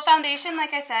 yards. Well, foundation,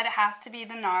 like I said, it has to be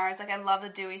the NARS. Like, I love the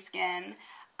dewy skin.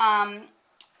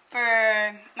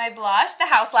 For my blush, the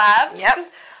House Lab.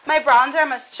 Yep. My bronzer,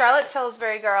 I'm a Charlotte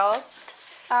Tilbury girl.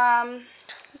 Yeah.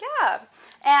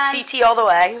 And CT all the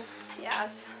way.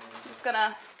 yes. I'm just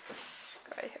gonna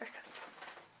go right here because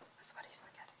I'm sweaty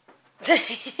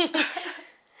spaghetti.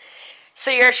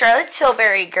 So you're a Charlotte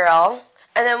Tilbury girl.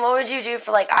 And then what would you do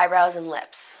for, like, eyebrows and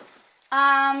lips?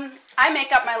 I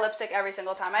make up my lipstick every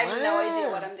single time. I have no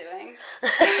idea what I'm doing.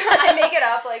 I make it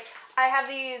up. Like, I have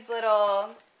these little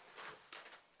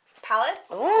palettes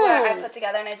where I put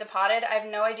together and I depotted. I have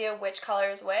no idea which color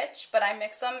is which, but I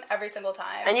mix them every single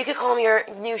time. And you could call them your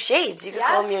new shades. You could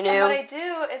call them your new... and what I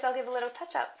do is I'll give a little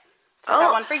touch-up. So I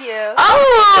got one for you.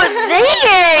 Oh,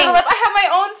 thanks! I have my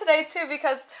own today, too,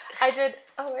 because I did...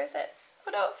 Oh, where is it? Oh,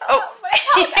 no, it fell out.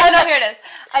 Oh, no, here it is.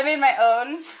 I made my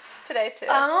own today too.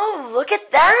 Oh, look at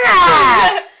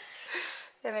that.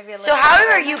 Yeah, maybe a So little how bit.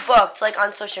 are you booked? Like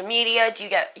on social media? Do you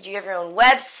have your own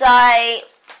website?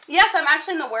 Yeah, so I'm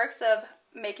actually in the works of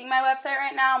making my website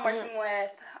right now. I'm working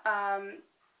with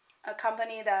a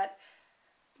company that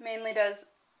mainly does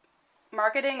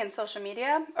marketing and social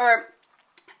media, or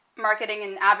marketing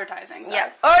and advertising. Sorry. Yeah.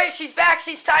 All right, she's back.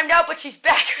 She's timed out, but she's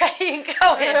back, ready and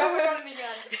going. We're on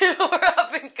again. We're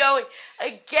up and going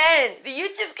again. The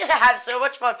YouTube's gonna have so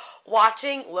much fun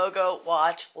watching logo,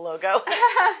 watch logo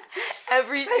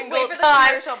every single Wait for the time.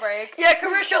 commercial break. Yeah,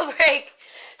 commercial break.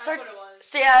 That's what it was.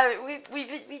 So yeah,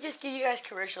 we just give you guys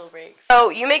commercial breaks. So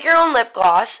you make your own lip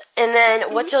gloss, and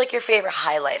then what's like your favorite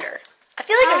highlighter? I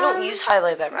feel like I don't use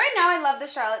highlight that much. Right now, I love the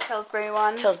Charlotte Tilbury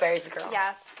one. Tilbury's the girl.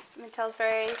 Yes,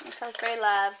 Tilbury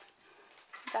love.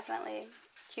 Definitely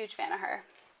huge fan of her.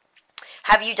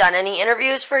 Have you done any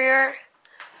interviews for your?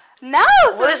 No,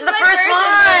 so What this is the my first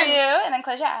one? interview, and then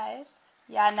close your eyes.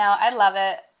 Yeah, no, I love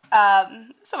it.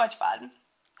 So much fun,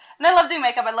 and I love doing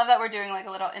makeup. I love that we're doing like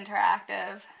a little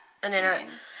interactive.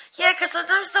 Yeah, because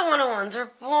sometimes the one-on-ones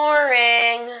are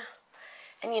boring,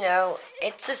 and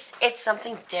it's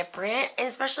something different, and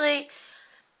especially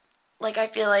like I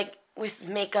feel like with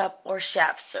makeup or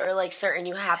chefs or like certain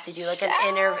you have to do like an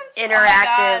interactive. Oh my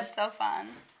God, so fun.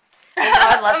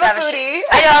 I'd love to have a foodie.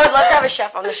 I would love to have a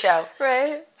chef on the show.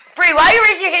 Right. Bree, why are you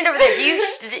raising your hand over there? Do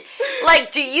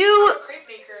you Crepe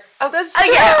maker. Oh, that's Oh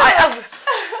true. yeah.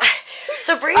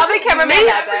 So Bree's I'll be cameraman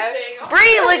that day. Everything.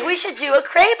 Bree, like we should do a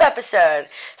crepe episode.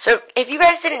 So if you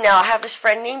guys didn't know, I have this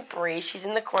friend named Bree. She's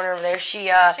in the corner over there. She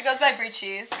goes by Brie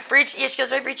Cheese. she goes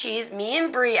by Bree Cheese. Me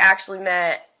and Bree actually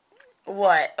met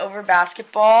over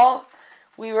basketball.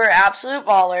 We were absolute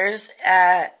ballers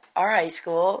at our high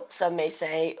school. Some may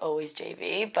say always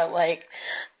JV, but like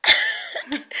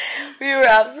we were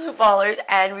absolute ballers,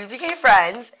 and we became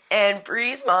friends. And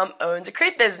Bree's mom owns a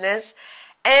crepe business,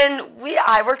 and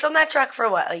I worked on that truck for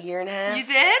a year and a half. You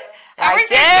did? I worked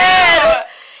did. there too.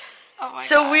 Oh my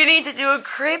So God. we need to do a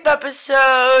crepe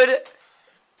episode.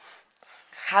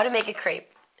 How to make a crepe?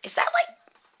 Is that like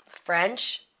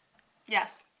French,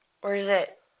 Yes, or is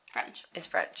it? French. It's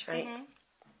French, right?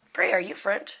 Bree, are you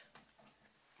French?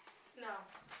 No.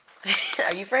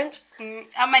 Are you French?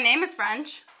 My name is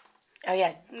French. Oh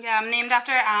yeah. Yeah, I'm named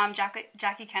after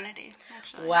Jackie Kennedy,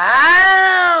 actually.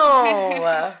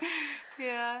 Wow.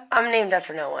 Yeah. I'm named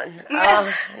after no one.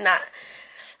 I'm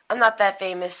not that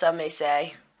famous. Some may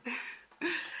say.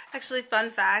 Actually, fun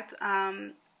fact,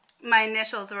 my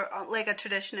initials were like a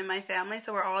tradition in my family,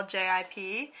 so we're all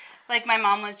JIP. Like, my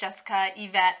mom was Jessica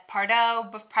Yvette Pardo,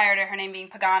 prior to her name being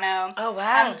Pagano. Oh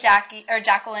wow. I'm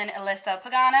Jacqueline Alyssa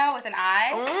Pagano with an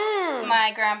I.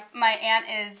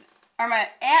 My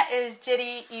aunt is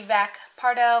Jitty Yvette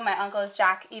Pardo. My uncle is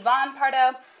Jack Yvonne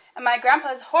Pardo. And my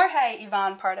grandpa is Jorge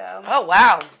Yvonne Pardo. Oh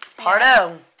wow.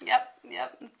 Pardo. Yep,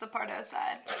 it's the Pardo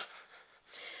side.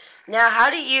 Now, how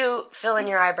do you fill in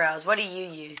your eyebrows? What do you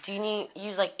use? Do you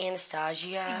use like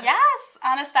Anastasia? Yes,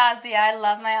 Anastasia. I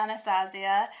love my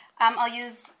Anastasia. I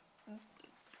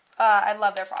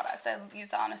love their products. I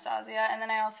use the Anastasia, and then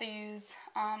I also use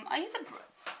a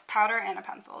powder and a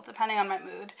pencil, depending on my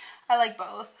mood. I like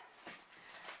both.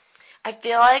 I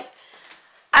feel like,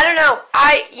 I don't know.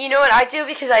 You know what I do,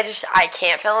 because I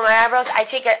can't fill in my eyebrows. I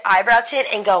take an eyebrow tint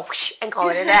and go whoosh and call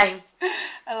it a day.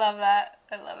 I love that.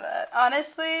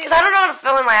 Honestly, Because I don't know how to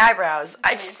fill in my eyebrows.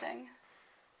 amazing.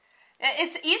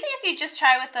 It's easy if you just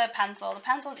try with the pencil. The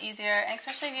pencil's easier, and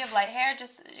especially if you have light hair.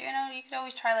 Just you could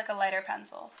always try like a lighter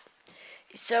pencil.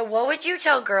 So what would you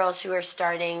tell girls who are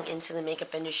starting into the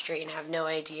makeup industry and have no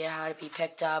idea how to be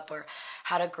picked up, or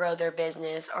how to grow their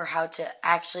business, or how to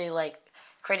actually like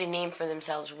create a name for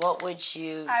themselves? What would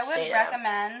you I say would to them?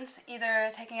 recommend either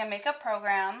taking a makeup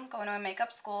program, going to a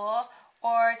makeup school,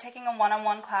 or taking a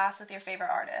one-on-one class with your favorite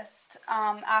artist.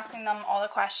 Asking them all the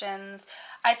questions.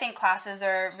 I think classes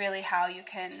are really how you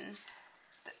can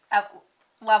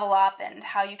level up and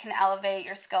how you can elevate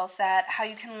your skill set, how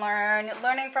you can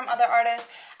learning from other artists,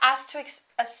 ask to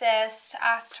assist,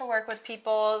 ask to work with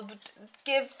people,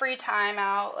 give free time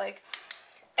out. Like,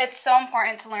 it's so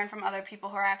important to learn from other people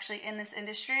who are actually in this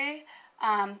industry.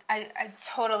 I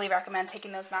totally recommend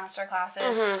taking those master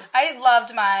classes. I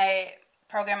loved my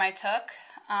program I took,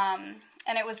 and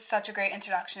it was such a great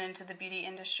introduction into the beauty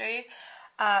industry.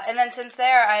 And then since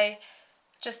there, I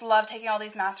just love taking all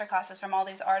these master classes from all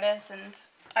these artists, and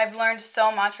I've learned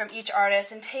so much from each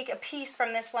artist and take a piece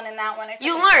from this one and that one.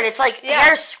 You learn. It's like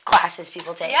hair classes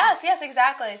people take. Yes,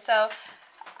 exactly. So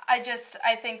I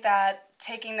think that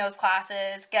taking those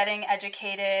classes, getting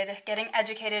educated,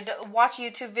 watch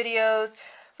YouTube videos,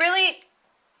 really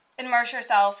immerse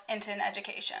yourself into an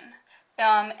education.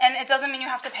 And it doesn't mean you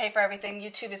have to pay for everything.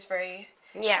 YouTube is free.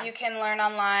 Yeah. You can learn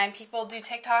online. People do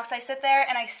TikToks. I sit there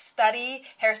and I study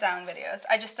hairstyling videos.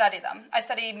 I just study them. I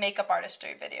study makeup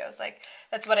artistry videos. Like,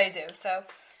 that's what I do. So,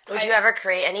 Would you ever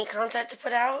create any content to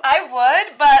put out? I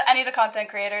would, but I need a content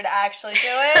creator to actually do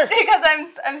it because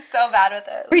I'm so bad with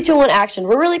it. 3, 2, 1, action.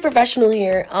 We're really professional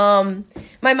here.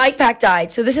 My mic pack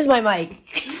died, so this is my mic.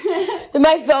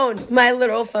 My phone, my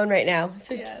literal phone right now.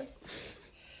 So Yes.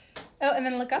 Oh, and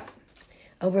then look up.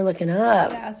 Oh, we're looking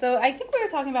up. Yeah, so I think we were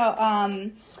talking about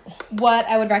what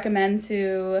I would recommend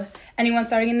to anyone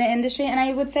starting in the industry. And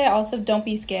I would say also don't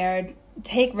be scared.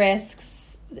 Take risks.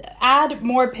 Add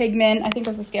more pigment. I think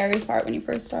that's the scariest part when you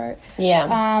first start.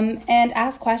 Yeah. And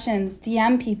ask questions.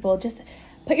 DM people. Just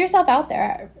put yourself out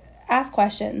there. Ask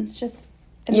questions. Just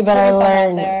You better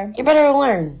learn. You better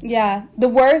learn. Yeah. The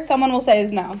worst someone will say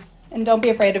is no. And don't be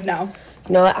afraid of no.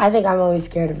 You know, I think I'm always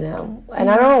scared of no. And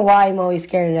I don't know why I'm always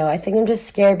scared of no. I think I'm just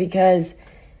scared because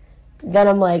then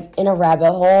I'm, like, in a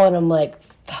rabbit hole and I'm like,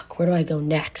 fuck, where do I go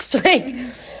next? Like,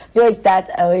 I feel like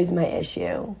that's always my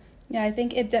issue. Yeah, I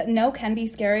think no can be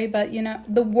scary, but, you know,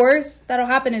 the worst that'll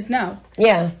happen is no.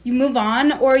 Yeah. You move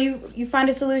on or you find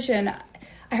a solution.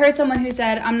 I heard someone who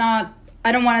said,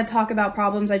 I don't want to talk about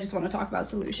problems, I just want to talk about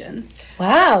solutions.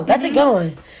 Wow, that's a good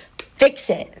one.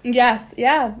 Fix it. Yes,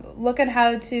 yeah. Look at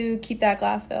how to keep that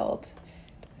glass filled.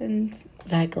 And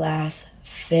that glass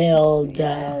filled.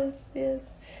 Yes.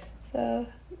 So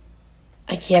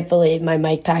I can't believe my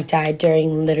mic pack died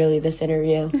during literally this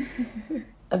interview.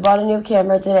 I bought a new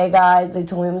camera today, guys. They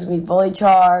told me it was going to be fully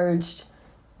charged.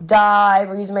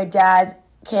 We're using my dad's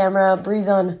camera. Bree's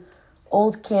on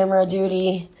old camera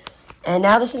duty. And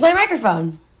now this is my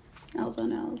microphone. L's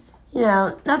on L's. You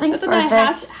know, nothing's That's okay.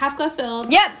 perfect. Half glass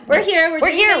filled. Yep. We're here. We're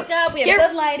doing here. makeup. We have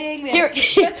good lighting. We have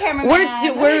good cameraman.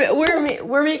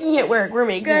 We're making it work. We're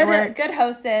making it work. Good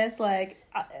hostess. Like,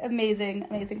 amazing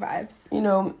vibes. You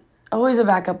know, always a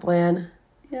backup plan.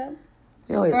 Yeah.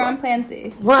 We're on plan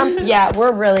C.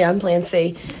 We're really on plan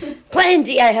C. Plan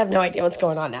D, I have no idea what's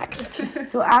going on next.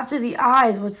 So after the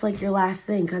eyes, what's like your last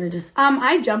thing? Kind of just...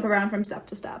 I jump around from step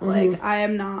to step. Mm-hmm. Like, I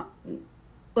am not...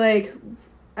 Like,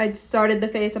 I started the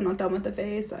face. I'm not done with the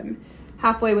face. I'm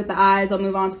halfway with the eyes. I'll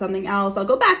move on to something else. I'll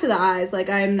go back to the eyes. Like,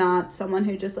 I am not someone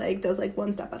who just, like, does, like,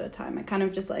 one step at a time. I kind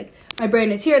of just, like, my brain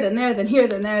is here, then there, then here,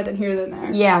 then there, then here, then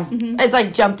there. Yeah. Mm-hmm. It's,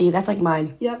 like, jumpy. That's, like,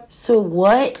 mine. Yep. So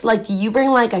what, like, do you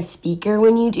bring, like, a speaker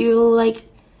when you do, like...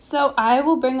 So I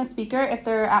will bring a speaker if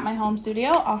they're at my home studio.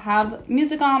 I'll have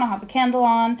music on. I'll have a candle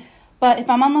on. But if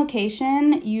I'm on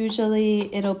location,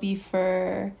 usually it'll be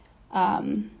for a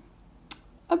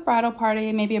bridal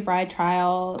party, maybe a bride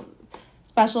trial,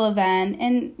 special event,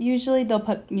 and usually they'll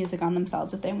put music on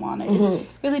themselves if they want it. Mm-hmm. It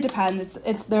really depends.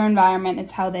 It's their environment.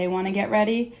 It's how they want to get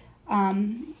ready.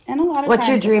 And a lot of What's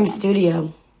your dream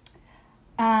studio?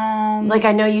 Like,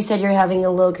 I know you said you're having a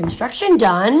little construction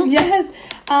done. Yes.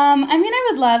 I mean, I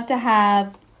would love to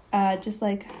have just,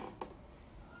 like,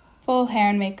 full hair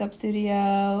and makeup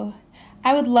studio.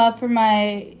 I would love for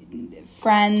my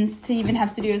friends to even have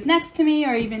studios next to me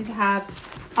or even to have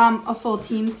a full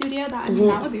team studio. That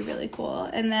would be really cool.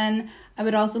 And then I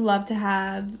would also love to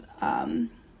have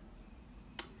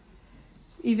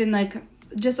even, like,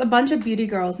 just a bunch of beauty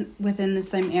girls within the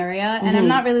same area. And I'm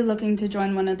not really looking to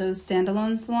join one of those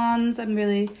standalone salons. I'm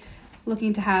really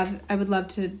looking to I would love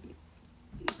to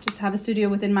just have a studio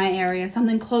within my area,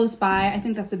 something close by. I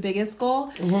think that's the biggest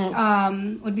goal.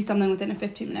 Would be something within a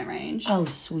 15-minute range. Oh,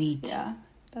 sweet. Yeah,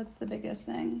 that's the biggest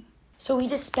thing. So we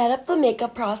just sped up the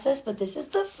makeup process, but this is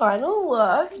the final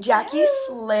look. Jackie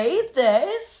slayed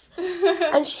this.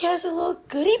 And she has a little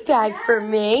goodie bag for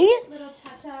me. Little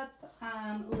touch-up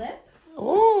lip.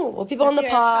 Oh, well, people on the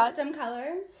pod. Custom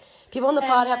color. People on the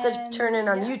pod have to turn in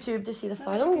on YouTube to see the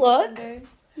final look.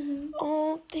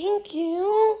 Oh, thank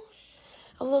you.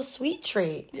 A little sweet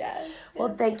treat. Yes.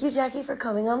 Well, thank you, Jackie, for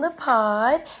coming on the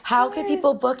pod. How could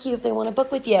people book you if they want to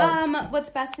book with you? What's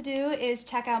best to do is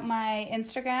check out my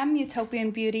Instagram,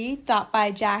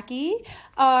 utopianbeauty.byjackie,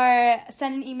 or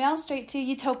send an email straight to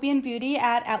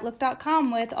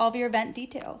utopianbeauty@outlook.com with all of your event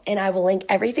details. And I will link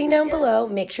everything down below.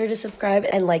 Make sure to subscribe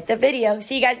and like the video.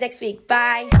 See you guys next week.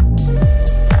 Bye.